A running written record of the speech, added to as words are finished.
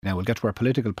Now, we'll get to our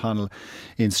political panel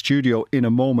in studio in a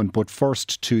moment, but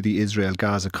first to the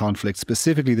Israel-Gaza conflict,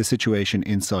 specifically the situation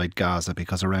inside Gaza,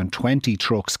 because around 20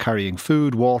 trucks carrying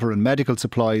food, water and medical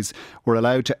supplies were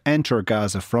allowed to enter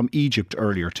Gaza from Egypt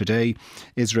earlier today.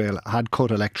 Israel had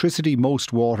cut electricity,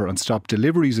 most water and stopped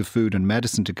deliveries of food and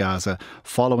medicine to Gaza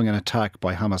following an attack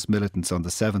by Hamas militants on the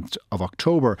 7th of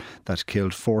October that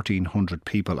killed 1,400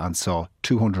 people and saw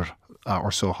 200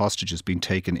 or so hostages being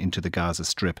taken into the Gaza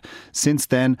Strip. Since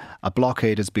then, a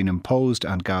blockade has been imposed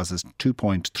and Gaza's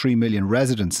 2.3 million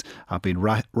residents have been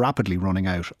rapidly running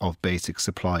out of basic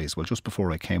supplies. Well, just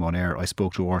before I came on air, I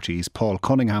spoke to RTE's Paul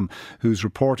Cunningham, who's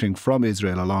reporting from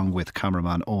Israel along with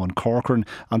cameraman Owen Corcoran.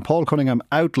 And Paul Cunningham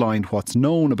outlined what's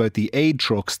known about the aid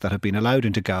trucks that have been allowed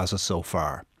into Gaza so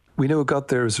far. We know it got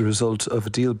there as a result of a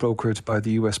deal brokered by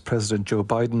the US President Joe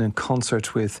Biden in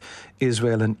concert with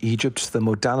Israel and Egypt. The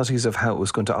modalities of how it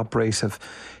was going to operate have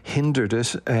hindered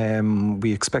it.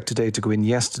 We expected aid to go in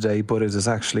yesterday, but it has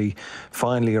actually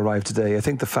finally arrived today. I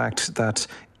think the fact that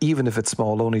even if it's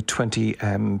small, only 20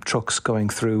 trucks going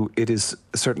through, it is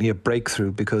certainly a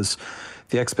breakthrough, because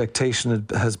the expectation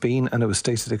has been, and it was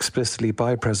stated explicitly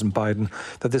by President Biden,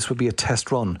 that this would be a test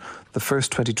run. The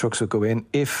first 20 trucks would go in.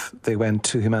 If they went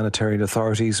to humanitarian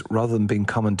authorities rather than being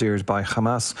commandeered by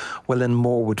Hamas, well, then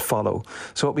more would follow.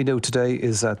 So what we know today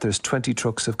is that there's 20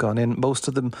 trucks have gone in. Most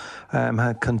of them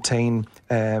contain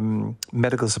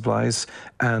medical supplies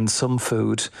and some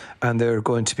food, and they're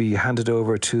going to be handed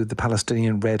over to the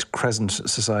Palestinian Red Crescent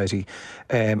Society.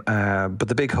 But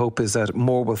the big hope is that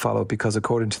more will follow, because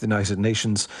according to the United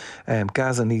Nations,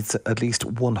 Gaza needs at least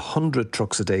 100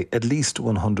 trucks a day,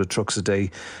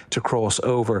 to cross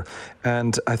over.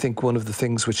 And I think one of the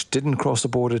things which didn't cross the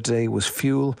border today was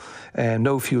fuel.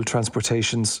 No fuel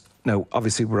transportations. Now,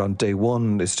 obviously, we're on day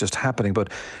one, it's just happening,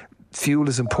 but fuel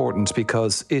is important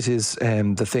because it is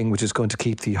the thing which is going to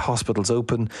keep the hospitals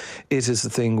open. It is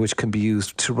the thing which can be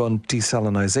used to run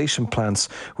desalination plants,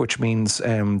 which means the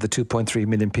 2.3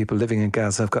 million people living in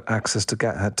Gaza have got access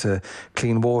to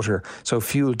clean water. So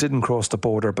fuel didn't cross the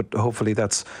border, but hopefully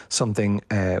that's something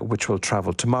which will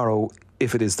travel tomorrow,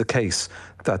 if it is the case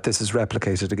that this is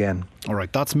replicated again. All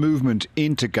right, that's movement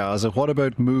into Gaza. What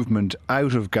about movement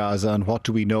out of Gaza, and what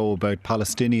do we know about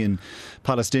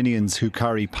Palestinians who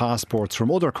carry passports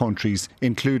from other countries,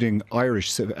 including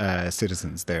Irish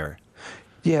citizens there?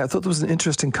 Yeah, I thought there was an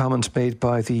interesting comment made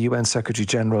by the UN Secretary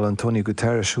General Antonio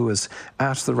Guterres, who was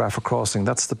at the Rafah crossing.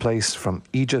 That's the place from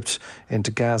Egypt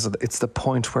into Gaza. It's the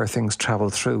point where things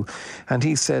travel through. And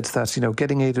he said that,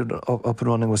 getting aid up and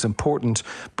running was important,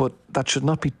 but that should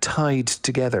not be tied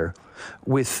together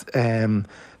with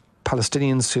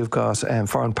Palestinians who've got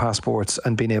foreign passports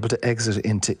and been able to exit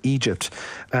into Egypt.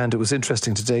 And it was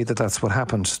interesting today that that's what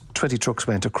happened. 20 trucks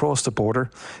went across the border,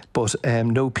 but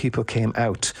no people came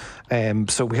out.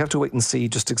 So we have to wait and see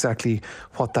just exactly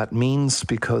what that means,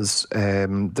 because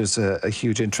there's a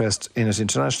huge interest in it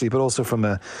internationally, but also from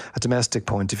a domestic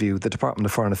point of view. The Department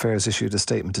of Foreign Affairs issued a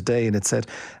statement today, and it said,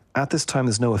 at this time,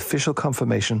 there's no official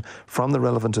confirmation from the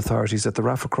relevant authorities that the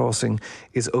Rafah crossing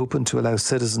is open to allow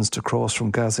citizens to cross from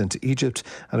Gaza into Egypt.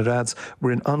 And it adds,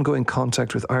 we're in ongoing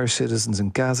contact with Irish citizens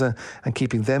in Gaza and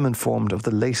keeping them informed of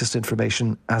the latest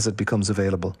information as it becomes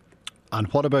available. And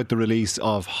what about the release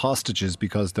of hostages?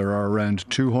 Because there are around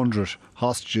 200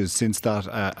 hostages since that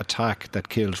attack that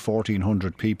killed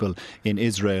 1,400 people in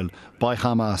Israel by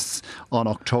Hamas on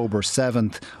October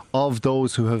 7th. Of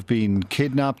those who have been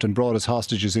kidnapped and brought as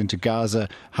hostages into Gaza,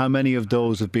 how many of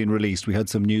those have been released? We had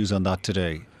some news on that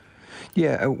today.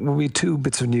 Yeah, we had two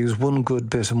bits of news, one good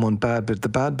bit and one bad bit. The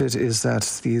bad bit is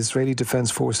that the Israeli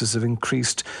Defence Forces have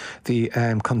increased the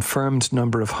confirmed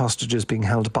number of hostages being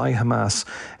held by Hamas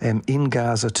in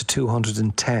Gaza to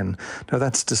 210. Now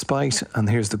that's despite, and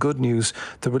here's the good news,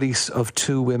 the release of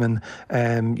two women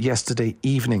yesterday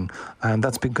evening. And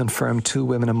that's been confirmed, two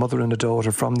women, a mother and a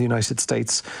daughter from the United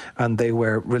States, and they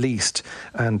were released.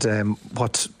 And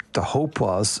what the hope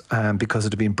was, because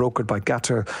it had been brokered by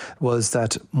Qatar, was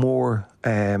that more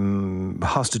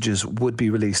hostages would be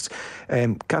released.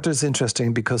 Qatar is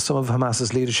interesting because some of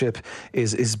Hamas's leadership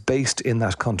is based in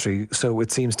that country, so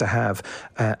it seems to have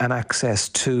an access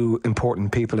to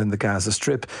important people in the Gaza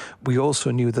Strip. We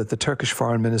also knew that the Turkish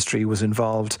Foreign Ministry was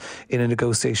involved in a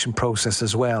negotiation process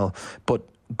as well. But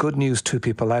good news, two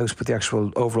people out, but the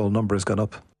actual overall number has gone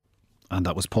up. And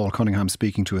that was Paul Cunningham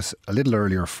speaking to us a little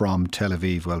earlier from Tel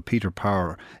Aviv. Well, Peadar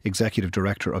Power, Executive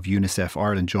Director of UNICEF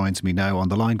Ireland, joins me now on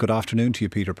the line. Good afternoon to you,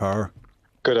 Peadar Power.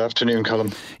 Good afternoon,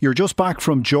 Colin. You're just back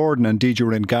from Jordan, and indeed you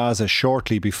were in Gaza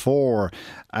shortly before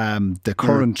the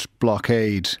current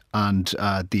blockade and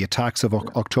the attacks of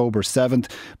October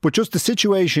 7th. But just the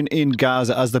situation in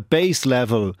Gaza as the base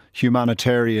level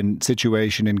humanitarian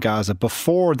situation in Gaza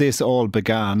before this all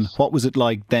began, what was it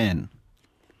like then?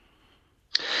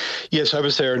 Yes, I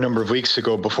was there a number of weeks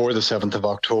ago before the 7th of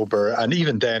October. And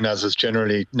even then, as is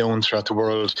generally known throughout the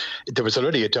world, there was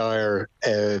already a dire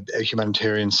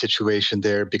humanitarian situation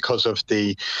there because of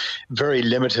the very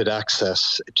limited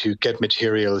access to get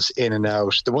materials in and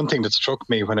out. The one thing that struck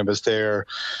me when I was there,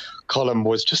 Colin,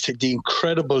 was just the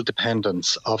incredible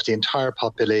dependence of the entire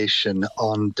population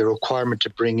on the requirement to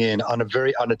bring in on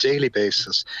a daily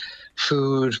basis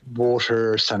food,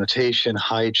 water, sanitation,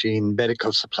 hygiene,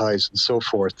 medical supplies, and so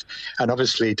forth. And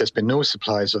obviously, there's been no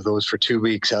supplies of those for 2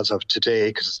 weeks as of today,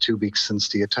 because it's 2 weeks since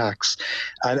the attacks.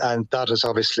 And that has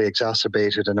obviously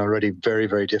exacerbated an already very,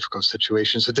 very difficult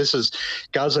situation. So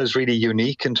Gaza is really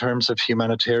unique in terms of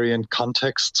humanitarian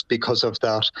contexts because of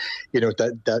that,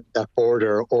 that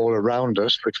border all around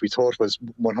it, which we thought was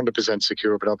 100%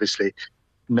 secure, but obviously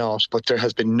not. But there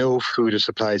has been no food or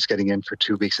supplies getting in for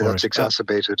 2 weeks, and that's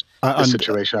exacerbated the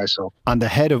situation I saw. And the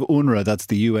head of UNRWA, that's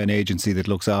the UN agency that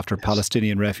looks after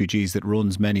Palestinian refugees, that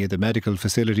runs many of the medical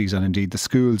facilities and indeed the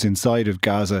schools inside of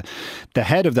Gaza. The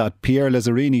head of that, Pierre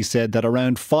Lazzarini, said that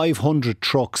around 500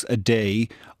 trucks a day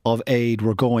of aid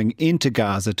were going into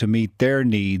Gaza to meet their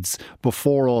needs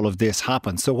before all of this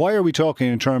happened. So why are we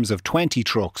talking in terms of 20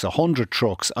 trucks, 100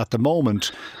 trucks at the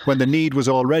moment when the need was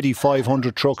already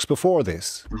 500 trucks before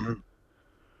this? Mm-hmm.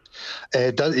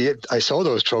 I saw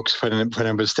those trucks when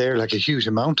I was there, like a huge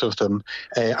amount of them.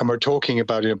 And we're talking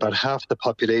about half the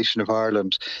population of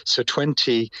Ireland. So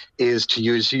 20 is, to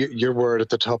use your word at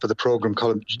the top of the programme,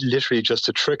 Colin, literally just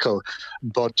a trickle.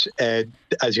 But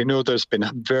as you know, there's been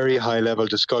very high-level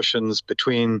discussions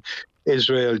between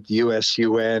Israel, the US,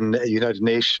 UN, United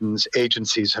Nations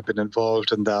agencies have been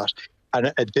involved in that.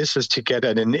 And this is to get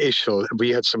an initial, we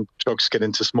had some trucks get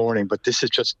in this morning, but this is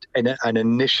just an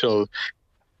initial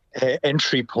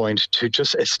entry point to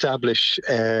just establish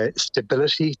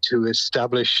stability, to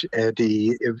establish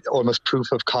the almost proof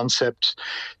of concept,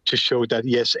 to show that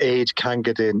yes, aid can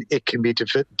get in, it can be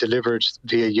delivered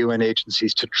via UN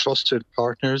agencies to trusted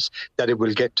partners, that it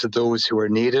will get to those who are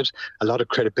needed. A lot of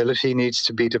credibility needs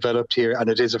to be developed here, and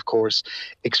it is, of course,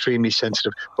 extremely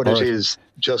sensitive, but it is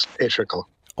just a trickle.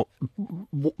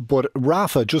 But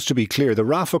Rafah, just to be clear, the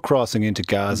Rafah crossing into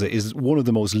Gaza is one of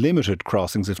the most limited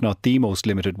crossings, if not the most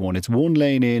limited one. It's one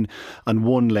lane in and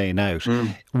one lane out.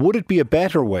 Would it be a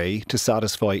better way to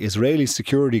satisfy Israeli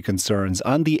security concerns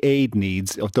and the aid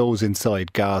needs of those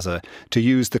inside Gaza to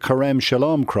use the Kerem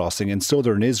Shalom crossing in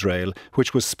southern Israel,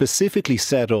 which was specifically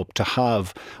set up to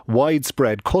have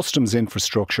widespread customs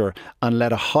infrastructure and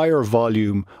let a higher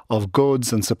volume of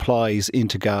goods and supplies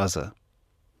into Gaza?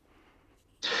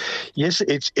 Yes,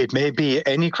 it may be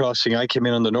any crossing. I came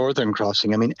in on the northern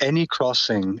crossing. I mean, any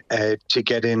crossing to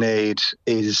get in aid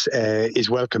is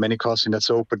welcome, any crossing that's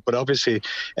open. But obviously,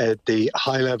 the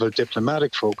high-level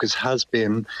diplomatic focus has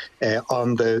been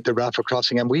on the Rafah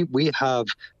crossing. And we have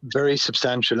very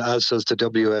substantial, as does the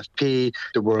WFP,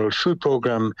 the World Food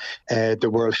Programme, the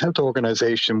World Health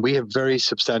Organization. We have very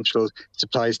substantial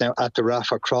supplies now at the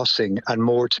Rafah crossing and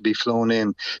more to be flown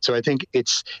in. So I think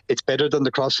it's better than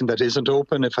the crossing that isn't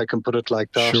open, if I can put it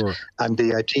like that. Sure. And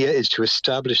the idea is to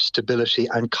establish stability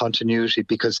and continuity,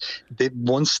 because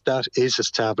once that is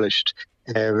established,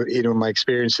 my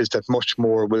experience is that much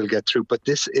more will get through. But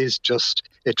this is just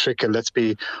a trickle. Let's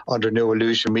be under no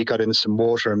illusion. We got in some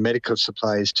water and medical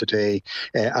supplies today,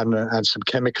 and some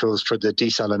chemicals for the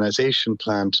desalinization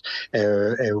plant,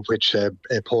 which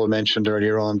Paul mentioned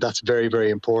earlier on. That's very,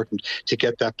 very important to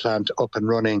get that plant up and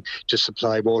running to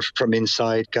supply water from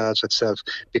inside Gaza itself,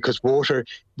 because water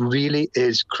really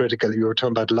is critical. You were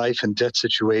talking about life and death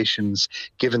situations,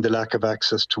 given the lack of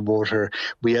access to water.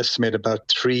 We estimate about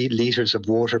 3 litres of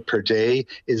water per day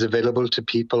is available to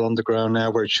people on the ground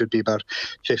now, where it should be about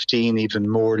 15, even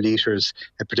more litres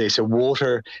per day. So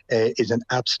water is an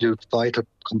absolute vital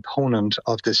component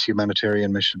of this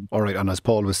humanitarian mission. All right, and as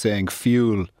Paul was saying,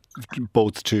 fuel,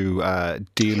 both to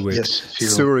deal with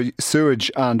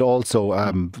sewage and also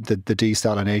the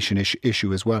desalination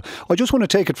issue as well. I just want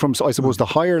to take it from, I suppose, the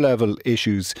higher level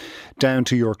issues down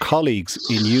to your colleagues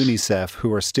in UNICEF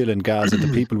who are still in Gaza,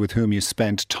 the people with whom you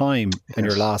spent time in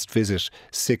your last visit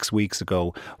 6 weeks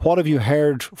ago. What have you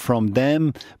heard from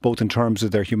them, both in terms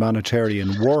of their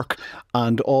humanitarian work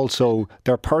and also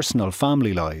their personal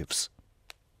family lives?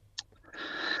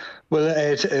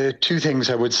 Well, two things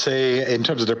I would say in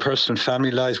terms of their personal and family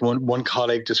lives. One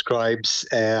colleague describes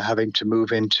having to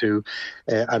move into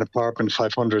an apartment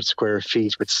 500 square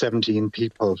feet with 17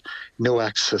 people, no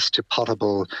access to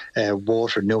potable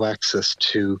water, no access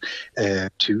to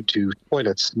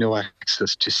toilets, no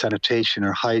access to sanitation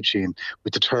or hygiene,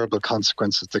 with the terrible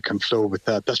consequences that can flow with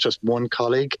that. That's just one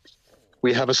colleague.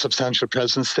 We have a substantial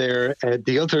presence there.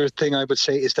 The other thing I would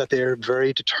say is that they're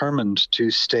very determined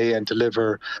to stay and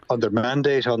deliver on their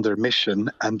mandate, on their mission,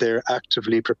 and they're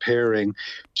actively preparing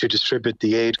to distribute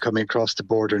the aid coming across the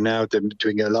border now. They're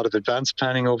doing a lot of advanced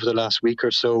planning over the last week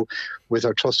or so with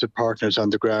our trusted partners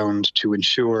on the ground to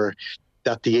ensure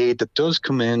that the aid that does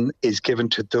come in is given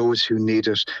to those who need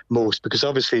it most, because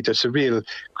obviously there's a real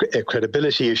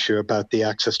credibility issue about the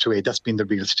access to aid. That's been the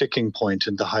real sticking point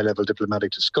in the high-level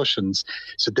diplomatic discussions.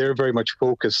 So they're very much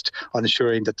focused on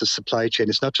ensuring that the supply chain,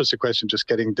 it's not just a question of just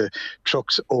getting the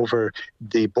trucks over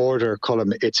the border,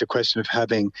 Colm, it's a question of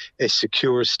having a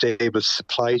secure, stable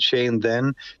supply chain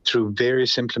then through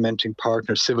various implementing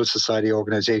partners, civil society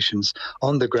organisations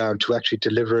on the ground to actually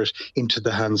deliver it into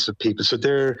the hands of people. So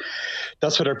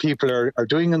that's what our people are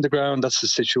doing on the ground. That's the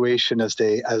situation as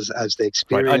they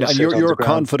experience right. And you're ground.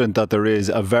 Confident that there is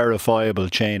a verifiable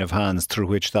chain of hands through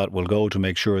which that will go to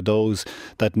make sure those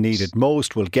that need it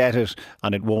most will get it,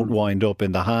 and it won't wind up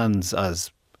in the hands,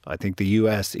 as I think the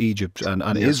US, Egypt and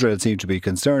yes, Israel seem to be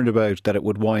concerned about, that it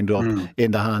would wind up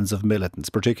in the hands of militants,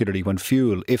 particularly when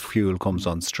if fuel comes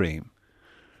on stream.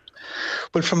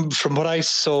 Well, from what I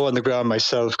saw on the ground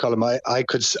myself, Colm,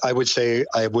 I would say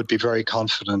I would be very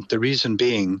confident. The reason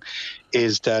being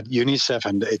is that UNICEF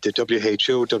and the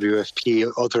WHO,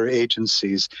 WFP, other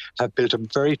agencies have built up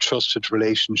very trusted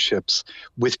relationships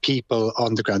with people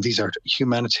on the ground. These are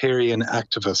humanitarian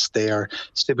activists. They are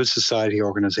civil society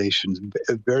organizations,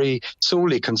 very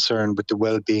solely concerned with the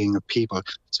well-being of people.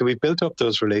 So we've built up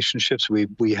those relationships.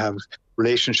 We have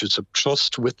relationships of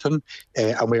trust with them,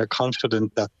 and we are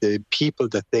confident that the people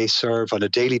that they serve on a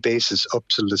daily basis up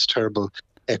to this terrible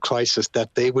crisis,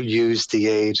 that they will use the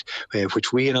aid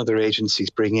which we and other agencies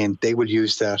bring in. They will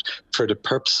use that for the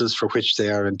purposes for which they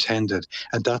are intended,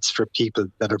 and that's for people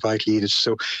that are vitally needed.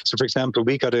 So for example,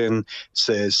 we got in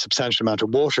a substantial amount of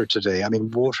water today. I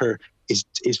mean, water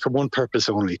is for one purpose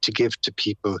only, to give to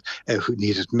people who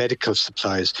need it. Medical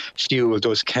supplies, fuel,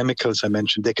 those chemicals I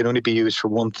mentioned, they can only be used for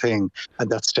one thing, and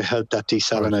that's to help that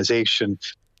desalinization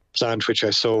plant, which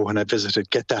I saw when I visited,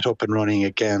 get that up and running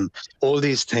again. All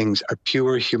these things are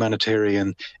pure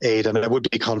humanitarian aid, and I would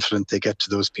be confident they get to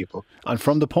those people. And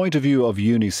from the point of view of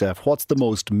UNICEF, what's the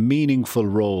most meaningful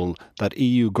role that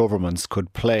EU governments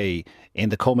could play in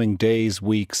the coming days,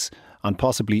 weeks, and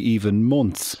possibly even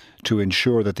months to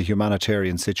ensure that the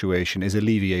humanitarian situation is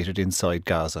alleviated inside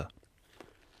Gaza?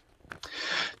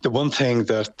 The one thing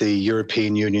that the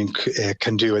European Union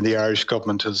can do, and the Irish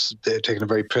government has taken a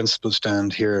very principled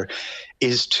stand here,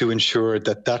 is to ensure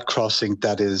that that crossing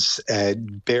that is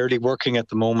barely working at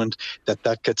the moment,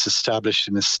 that gets established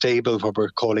in a stable, what we're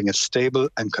calling a stable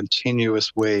and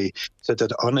continuous way, so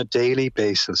that on a daily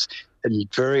basis,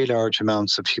 very large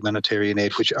amounts of humanitarian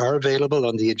aid, which are available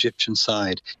on the Egyptian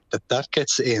side, that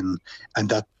gets in, and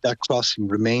that crossing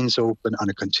remains open on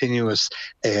a continuous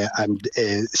and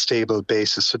stable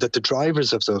basis, so that the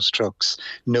drivers of those trucks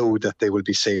know that they will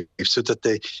be safe, so that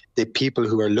the people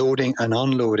who are loading and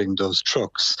unloading those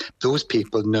trucks, those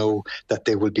people know that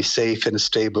they will be safe in a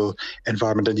stable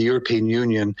environment. And the European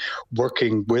Union,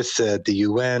 working with the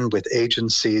UN, with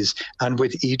agencies, and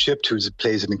with Egypt, who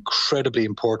plays an incredibly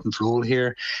important role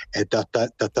here,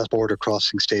 that border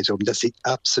crossing stays open. That's the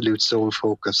absolute sole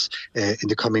focus in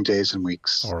the coming days and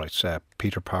weeks. All right,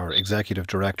 Peadar Power, Executive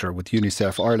Director with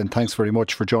UNICEF Ireland, thanks very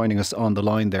much for joining us on the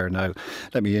line there. Now,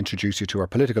 let me introduce you to our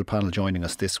political panel joining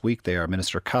us this week. They are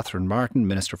Minister Catherine Martin,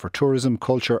 Minister for Tourism,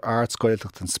 Culture, Arts,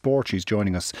 Gaeltacht and Sport. She's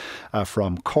joining us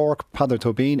from Cork. Peadar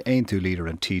Tóibín, Aontú Leader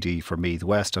and TD for Meath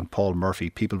West, and Paul Murphy,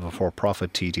 People Before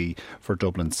Profit TD for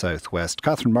Dublin South West.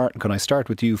 Catherine Martin, can I start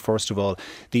with you first of all?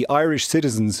 The Irish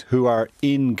citizens who are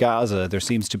in Gaza, there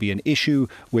seems to be an issue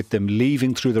with them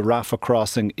leaving through the Rafah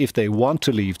crossing if they want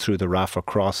to leave through the Rafah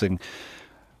crossing.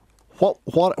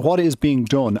 What is being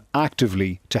done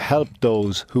actively to help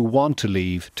those who want to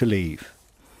leave to leave?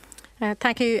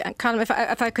 Thank you, Colm.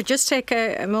 If I could just take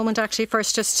a moment actually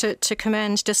first just to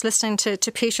commend, just listening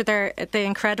to Peter there, the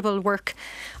incredible work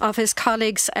of his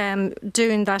colleagues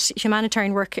doing that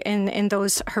humanitarian work in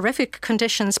those horrific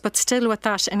conditions, but still with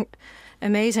that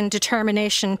amazing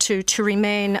determination to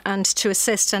remain and to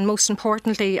assist, and most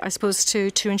importantly, I suppose,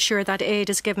 to ensure that aid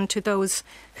is given to those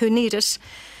who need it,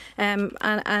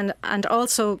 and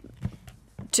also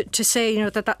to say,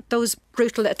 that those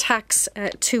brutal attacks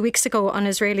 2 weeks ago on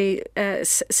Israeli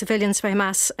civilians by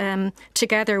mass,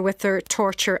 together with their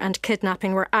torture and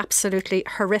kidnapping, were absolutely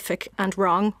horrific and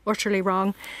wrong, utterly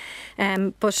wrong.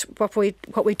 But what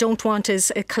we don't want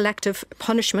is a collective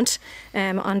punishment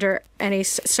under any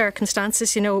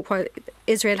circumstances. While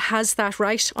Israel has that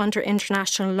right under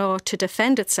international law to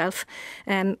defend itself,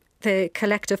 the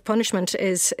collective punishment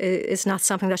is not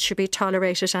something that should be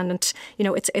tolerated, and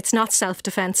it's not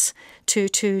self-defence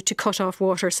to cut off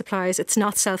water supplies. It's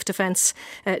not self-defence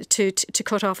to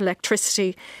cut off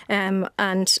electricity, and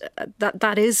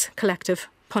that is collective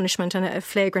punishment and a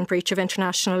flagrant breach of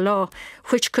international law,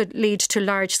 which could lead to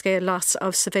large-scale loss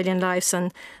of civilian lives,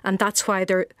 and that's why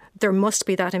there must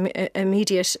be that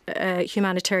immediate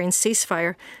humanitarian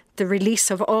ceasefire, the release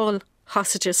of all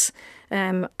hostages,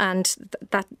 and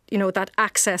that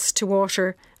access to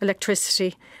water,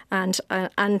 electricity, and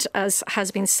as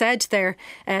has been said there,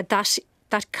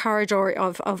 that corridor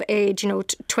of aid,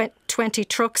 20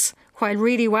 trucks, while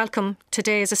really welcome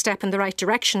today, is a step in the right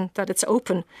direction that it's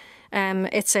open.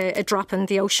 It's a drop in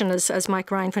the ocean, as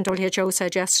Mike Ryan from WHO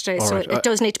said yesterday. So it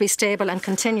does need to be stable and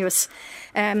continuous.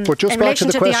 But just back to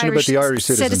the question about the Irish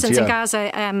citizens in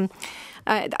Gaza,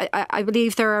 I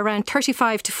believe there are around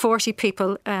 35 to 40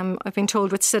 people, I've been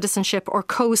told, with citizenship or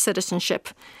co-citizenship,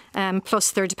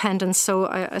 plus their dependents. So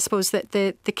I suppose that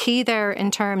the key there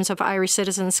in terms of Irish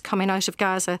citizens coming out of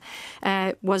Gaza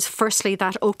was firstly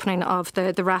that opening of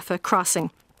the Rafah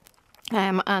crossing.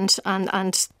 And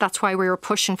that's why we were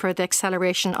pushing for the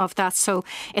acceleration of that. So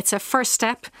it's a first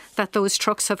step that those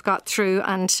trucks have got through.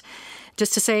 And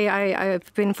just to say,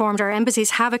 I've been informed our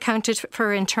embassies have accounted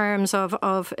for in terms of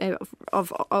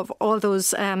all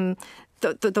those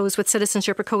those with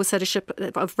citizenship or co-citizenship,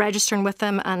 of registering with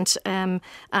them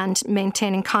and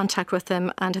maintaining contact with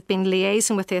them, and have been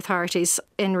liaising with the authorities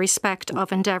in respect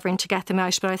of endeavouring to get them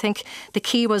out. But I think the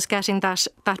key was getting that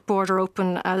border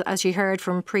open, as you heard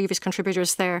from previous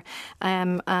contributors there,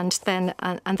 and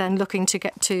then looking to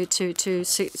get to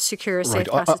secure a safe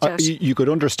passage out. You could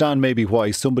understand maybe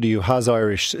why somebody who has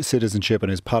Irish citizenship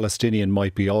and is Palestinian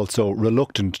might be also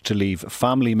reluctant to leave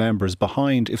family members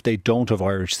behind if they don't have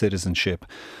Irish citizenship.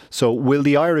 So will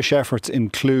the Irish efforts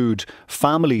include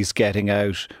families getting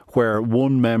out where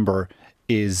one member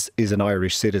is an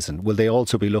Irish citizen? Will they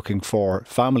also be looking for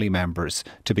family members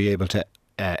to be able to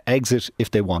exit if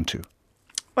they want to?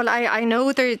 Well, I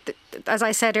know there, as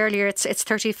I said earlier, it's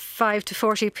 35 to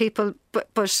 40 people,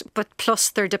 but plus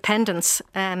their dependents.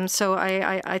 So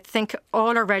I think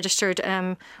all are registered,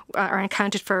 are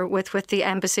accounted for with the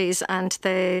embassies, and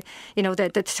the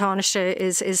Taoiseach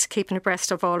is keeping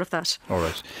abreast of all of that. All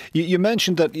right. You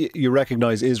mentioned that you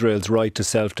recognise Israel's right to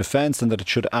self-defence and that it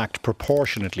should act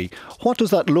proportionately. What does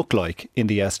that look like in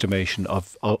the estimation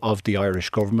of the Irish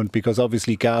government? Because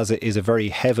obviously Gaza is a very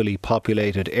heavily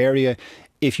populated area.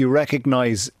 If you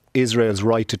recognise Israel's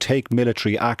right to take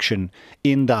military action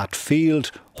in that field,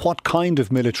 what kind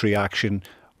of military action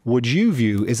would you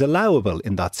view is allowable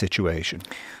in that situation?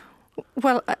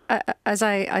 Well, as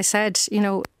I said,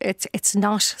 it's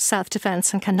not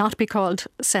self-defence and cannot be called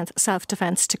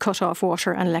self-defence to cut off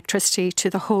water and electricity to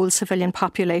the whole civilian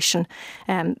population.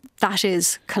 That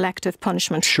is collective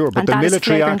punishment. Sure, but the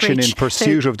military action in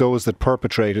pursuit of those that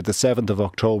perpetrated the 7th of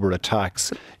October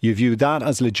attacks, you view that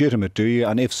as legitimate, do you?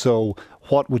 And if so,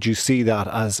 what would you see that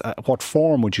as? What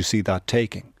form would you see that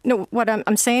taking? No, what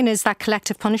I'm saying is that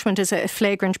collective punishment is a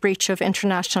flagrant breach of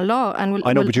international law. And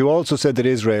I know, but you also said that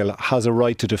Israel has a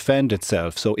right to defend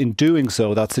itself. So in doing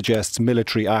so, that suggests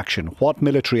military action. What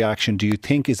military action do you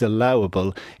think is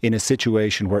allowable in a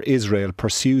situation where Israel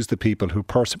pursues the people who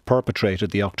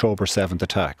perpetrated the October 7th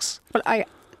attacks? Well,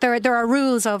 There are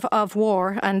rules of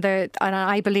war, and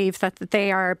I believe that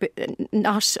they are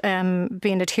not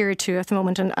being adhered to at the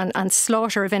moment. And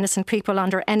slaughter of innocent people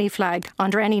under any flag,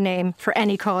 under any name, for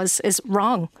any cause is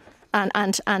wrong,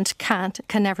 and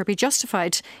can never be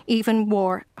justified. Even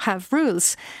war have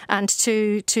rules, and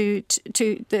to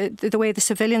the way the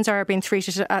civilians are being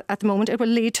treated at the moment, it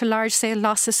will lead to large-scale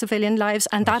loss of civilian lives,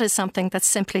 and that is something that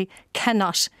simply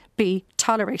cannot be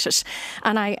tolerated.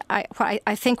 And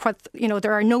I think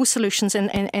there are no solutions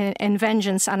in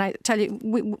vengeance. And I tell you,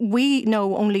 we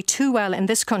know only too well in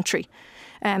this country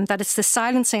that it's the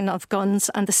silencing of guns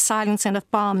and the silencing of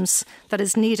bombs that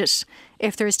is needed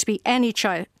if there is to be any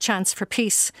chance for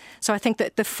peace. So I think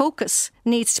that the focus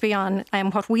needs to be on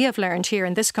what we have learned here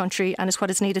in this country, and is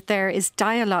what is needed there is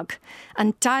dialogue.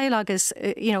 And dialogue is,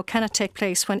 cannot take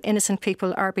place when innocent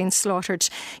people are being slaughtered.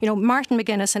 Martin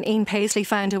McGuinness and Ian Paisley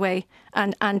found a way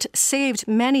and saved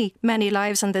many, many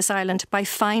lives on this island by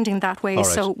finding that way. Right.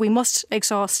 So we must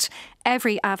exhaust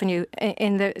every avenue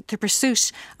in the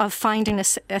pursuit of finding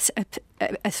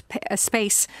a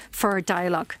space for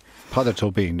dialogue. Peadar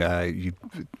Tóibín,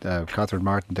 Catherine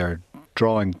Martin there,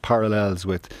 drawing parallels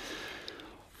with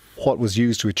what was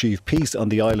used to achieve peace on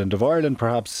the island of Ireland,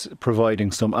 perhaps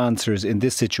providing some answers in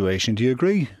this situation. Do you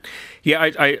agree? Yeah,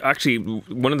 I actually,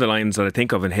 one of the lines that I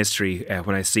think of in history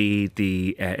when I see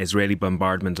the Israeli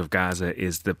bombardment of Gaza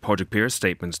is the Pádraig Pearse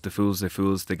statement, the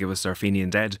fools, they give us our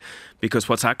Fenian dead. Because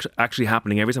what's actually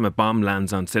happening every time a bomb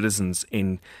lands on citizens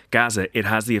in Gaza, it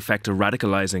has the effect of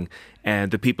radicalising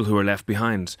the people who are left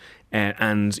behind.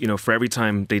 And, you know, for every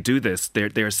time they do this,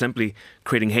 they're simply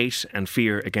creating hate and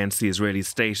fear against the Israeli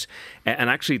state. And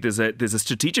actually, there's a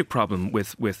strategic problem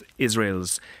with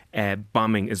Israel's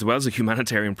bombing, as well as a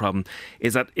humanitarian problem,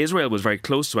 is that Israel was very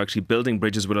close to actually building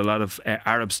bridges with a lot of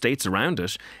Arab states around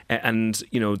it. And,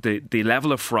 you know, the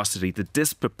level of ferocity, the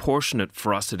disproportionate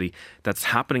ferocity that's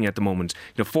happening at the moment,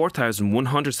 you know,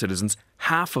 4,100 citizens,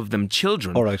 half of them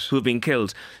children who have been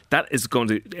killed. That is going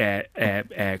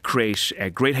to create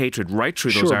great hatred right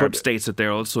through those Arab states that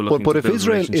they're also looking to build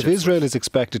relationships with. If Israel is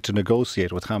expected to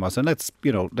negotiate with Hamas, and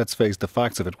let's face the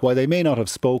facts of it, while they may not have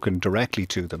spoken directly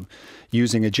to them,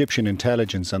 using Egyptian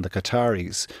intelligence and the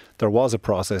Qataris, there was a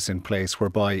process in place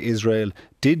whereby Israel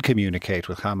did communicate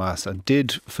with Hamas and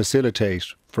did facilitate,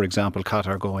 for example,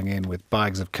 Qatar going in with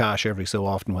bags of cash every so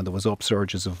often when there was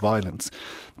upsurges of violence.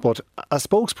 But a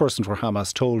spokesperson for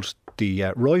Hamas told the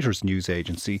Reuters news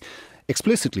agency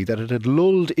explicitly that it had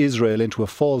lulled Israel into a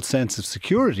false sense of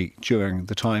security during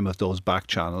the time of those back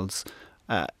channels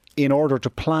in order to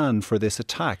plan for this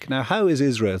attack. Now, how is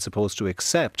Israel supposed to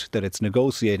accept that it's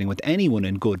negotiating with anyone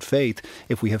in good faith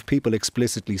if we have people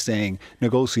explicitly saying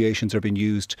negotiations are being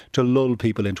used to lull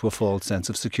people into a false sense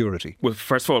of security? Well,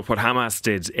 first of all, what Hamas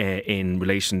did in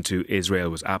relation to Israel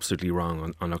was absolutely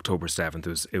wrong on October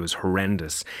 7th. It was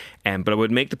horrendous. But I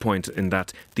would make the point in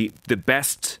that the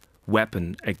best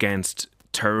weapon against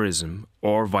terrorism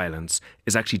or violence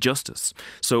is actually justice.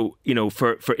 So, you know,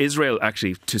 for Israel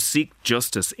actually to seek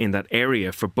justice in that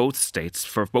area for both states,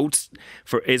 for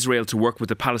Israel to work with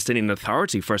the Palestinian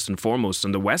Authority first and foremost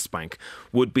on the West Bank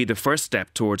would be the first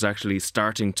step towards actually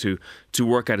starting to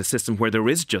work out a system where there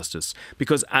is justice.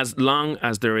 Because as long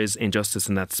as there is injustice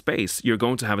in that space, you're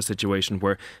going to have a situation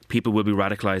where people will be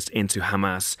radicalised into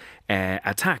Hamas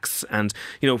attacks. And,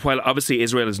 you know, while obviously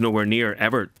Israel is nowhere near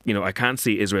ever, you know, I can't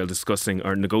see Israel discussing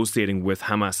or negotiating with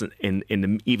Hamas in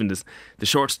even the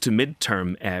short to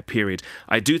mid-term period.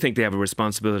 I do think they have a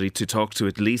responsibility to talk to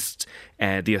at least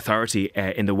the authority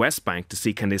in the West Bank to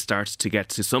see can they start to get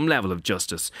to some level of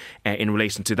justice in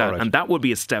relation to that. Right. And that would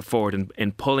be a step forward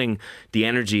in pulling the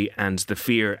energy and the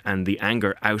fear and the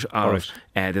anger out of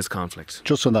this conflict.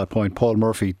 Just on that point, Paul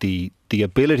Murphy, the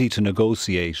ability to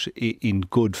negotiate in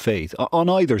good faith on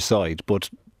either side, but,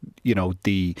 you know,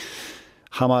 the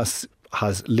Hamas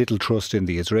has little trust in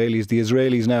the Israelis. The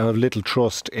Israelis now have little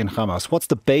trust in Hamas. What's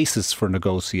the basis for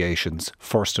negotiations,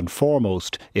 first and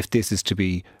foremost, if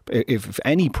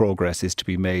any progress is to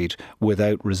be made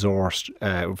without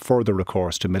further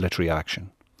recourse to military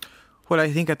action? Well,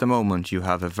 I think at the moment you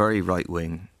have a very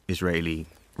right-wing Israeli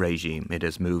regime. It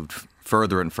has moved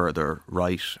further and further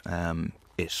right.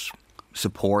 It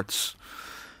supports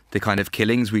the kind of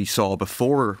killings we saw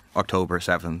before October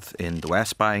 7th in the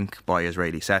West Bank by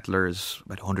Israeli settlers,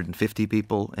 about 150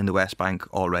 people in the West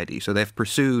Bank already. So they've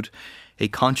pursued a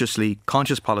conscious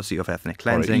policy of ethnic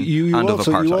cleansing and of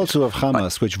apartheid. You also have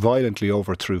Hamas, which violently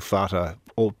overthrew Fatah,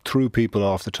 threw people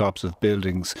off the tops of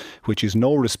buildings, which is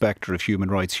no respecter of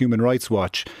human rights. Human Rights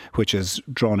Watch, which has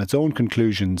drawn its own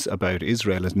conclusions about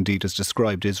Israel, and indeed has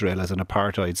described Israel as an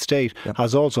apartheid state,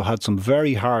 has also had some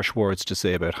very harsh words to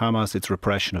say about Hamas, its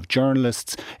repression of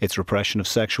journalists, its repression of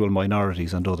sexual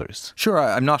minorities and others. Sure,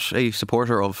 I'm not a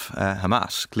supporter of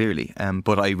Hamas, clearly,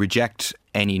 but I reject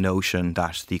any notion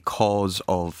that the cause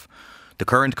of the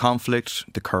current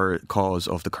conflict, the cause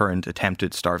of the current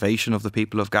attempted starvation of the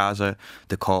people of Gaza,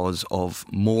 the cause of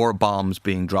more bombs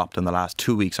being dropped in the last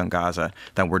 2 weeks on Gaza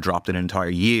than were dropped in an entire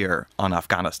year on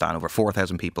Afghanistan, over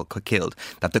 4,000 people killed,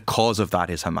 that the cause of that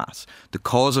is Hamas. The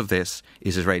cause of this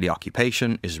is Israeli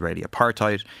occupation, is Israeli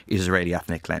apartheid, is Israeli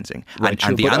ethnic cleansing. Right,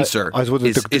 and the answer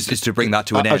is to bring that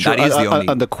to an end. That is the only...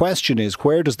 And the question is,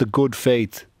 where does the good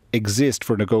faith exist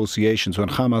for negotiations when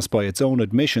Hamas, by its own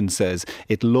admission, says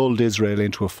it lulled Israel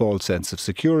into a false sense of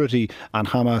security, and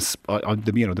Hamas,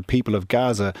 the people of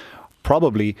Gaza,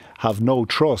 probably have no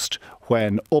trust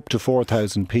when up to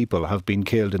 4,000 people have been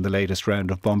killed in the latest round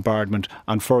of bombardment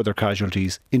and further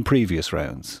casualties in previous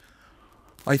rounds?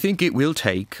 I think it will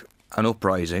take an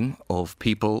uprising of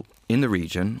people in the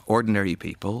region, ordinary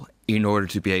people, in order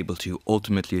to be able to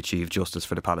ultimately achieve justice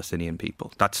for the Palestinian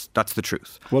people. That's the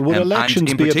truth. Well, would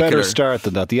elections be a better start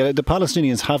than that? The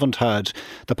Palestinians haven't had,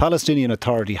 the Palestinian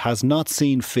Authority has not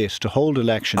seen fit to hold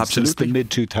elections since the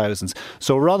mid-2000s.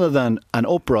 So rather than an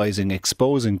uprising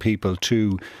exposing people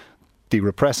to the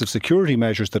repressive security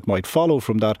measures that might follow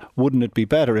from that, wouldn't it be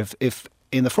better if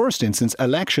in the first instance,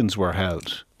 elections were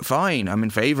held? Fine, I'm in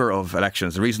favour of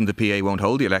elections. The reason the PA won't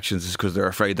hold the elections is because they're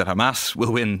afraid that Hamas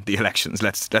will win the elections.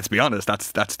 Let's be honest,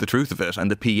 that's the truth of it.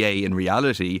 And the PA in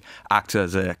reality acts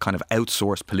as a kind of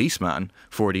outsourced policeman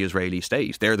for the Israeli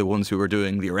state. They're the ones who are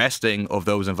doing the arresting of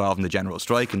those involved in the general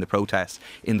strike and the protests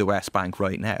in the West Bank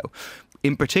right now.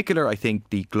 In particular, I think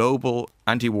the global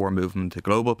anti-war movement, the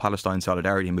global Palestine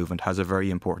solidarity movement has a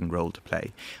very important role to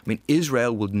play. I mean,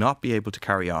 Israel would not be able to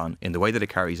carry on in the way that it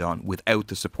carries on without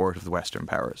the support of the Western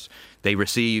powers. They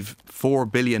receive $4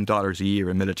 billion a year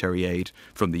in military aid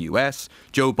from the US.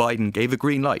 Joe Biden gave a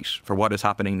green light for what is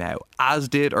happening now, as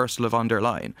did Ursula von der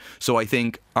Leyen. So I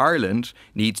think Ireland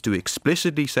needs to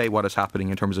explicitly say what is happening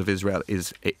in terms of Israel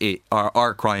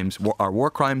are crimes, are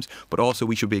war crimes, but also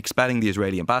we should be expelling the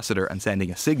Israeli ambassador and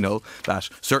sending a signal that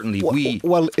certainly we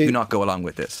do not go along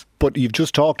with this. But you've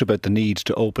just talked about the need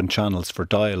to open channels for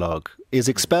dialogue. Is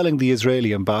expelling the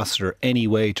Israeli ambassador any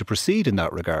way to proceed in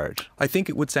that regard? I think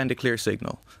it would send a clear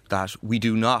signal that we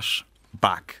do not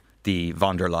back the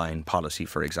von der Leyen policy,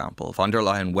 for example. Von der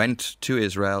Leyen went to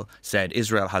Israel, said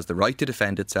Israel has the right to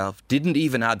defend itself, didn't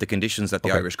even add the conditions that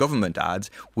the Irish government adds,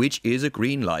 which is a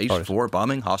green light for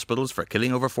bombing hospitals, for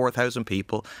killing over 4,000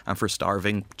 people and for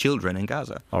starving children in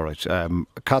Gaza. All right.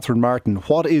 Catherine Martin,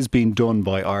 what is being done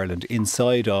by Ireland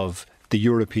inside of the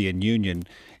European Union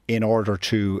in order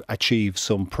to achieve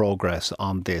some progress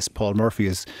on this? Paul Murphy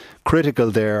is critical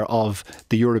there of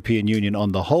the European Union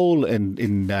on the whole in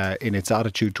its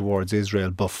attitude towards Israel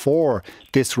before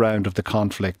this round of the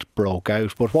conflict broke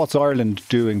out. But what's Ireland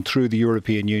doing through the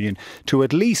European Union to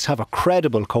at least have a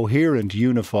credible, coherent,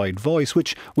 unified voice,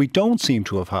 which we don't seem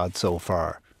to have had so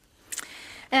far?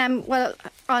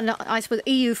 I suppose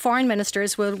EU foreign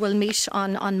ministers will meet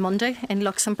on Monday in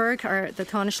Luxembourg, or the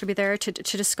Taoiseach will be there to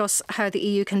discuss how the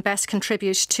EU can best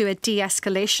contribute to a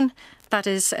de-escalation. That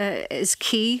is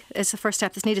key. Is the first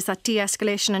step that's needed, is that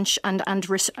de-escalation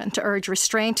and to urge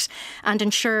restraint and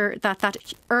ensure that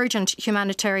urgent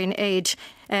humanitarian aid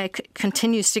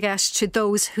continues to get to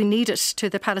those who need it, to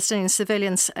the Palestinian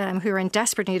civilians who are in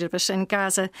desperate need of it in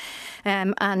Gaza.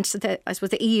 I suppose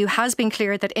the EU has been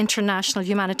clear that international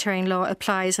humanitarian law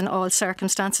applies in all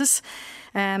circumstances.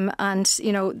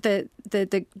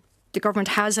 The government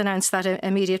has announced that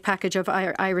immediate package of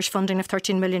Irish funding of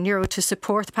 €13 million to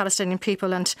support the Palestinian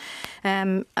people, and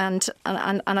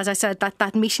as I said,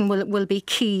 that meeting will be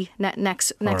key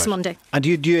next Monday. And do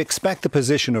you expect the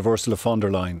position of Ursula von der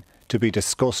Leyen to be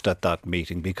discussed at that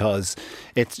meeting? Because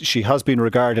she has been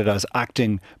regarded as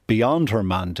acting beyond her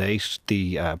mandate.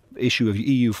 The issue of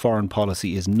EU foreign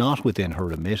policy is not within her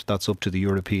remit. That's up to the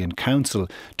European Council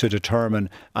to determine.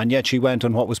 And yet she went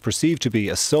on what was perceived to be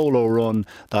a solo run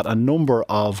that a number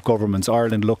of governments,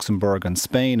 Ireland, Luxembourg and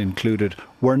Spain included,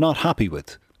 were not happy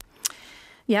with.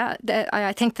 Yeah,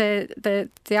 I think the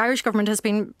Irish government has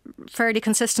been fairly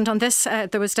consistent on this.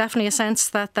 There was definitely a sense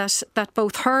that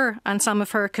both her and some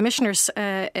of her commissioners'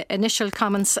 initial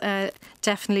comments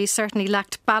certainly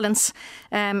lacked balance.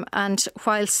 And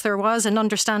whilst there was an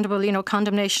understandable,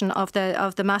 condemnation of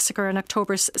the massacre on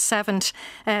October 7th,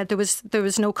 there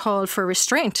was no call for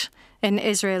restraint in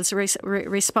Israel's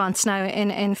response. Now,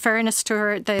 in fairness to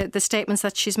her, the statements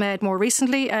that she's made more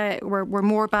recently were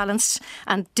more balanced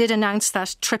and did announce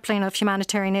that tripling of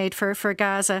humanitarian aid for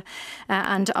Gaza,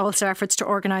 and also efforts to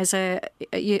organise a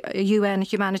UN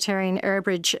humanitarian air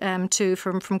bridge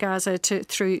from Gaza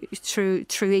through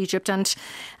Egypt. And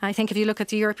I think if you look at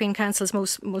the European Council's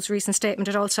most recent statement,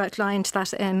 it also outlined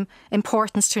that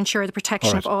importance to ensure the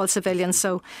protection of all civilians.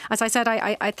 So, as I said,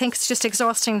 I think it's just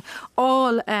exhausting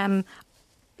all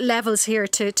levels here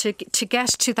to get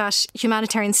to that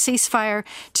humanitarian ceasefire,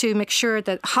 to make sure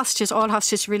that all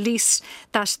hostages released,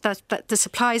 that the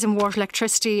supplies and water,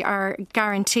 electricity are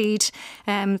guaranteed,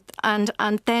 and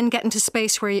then get into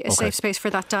space where a safe space for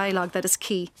that dialogue that is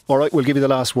key. All right, we'll give you the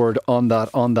last word on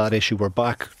that issue. We're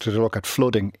back to look at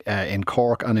flooding in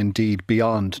Cork and indeed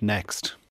beyond next.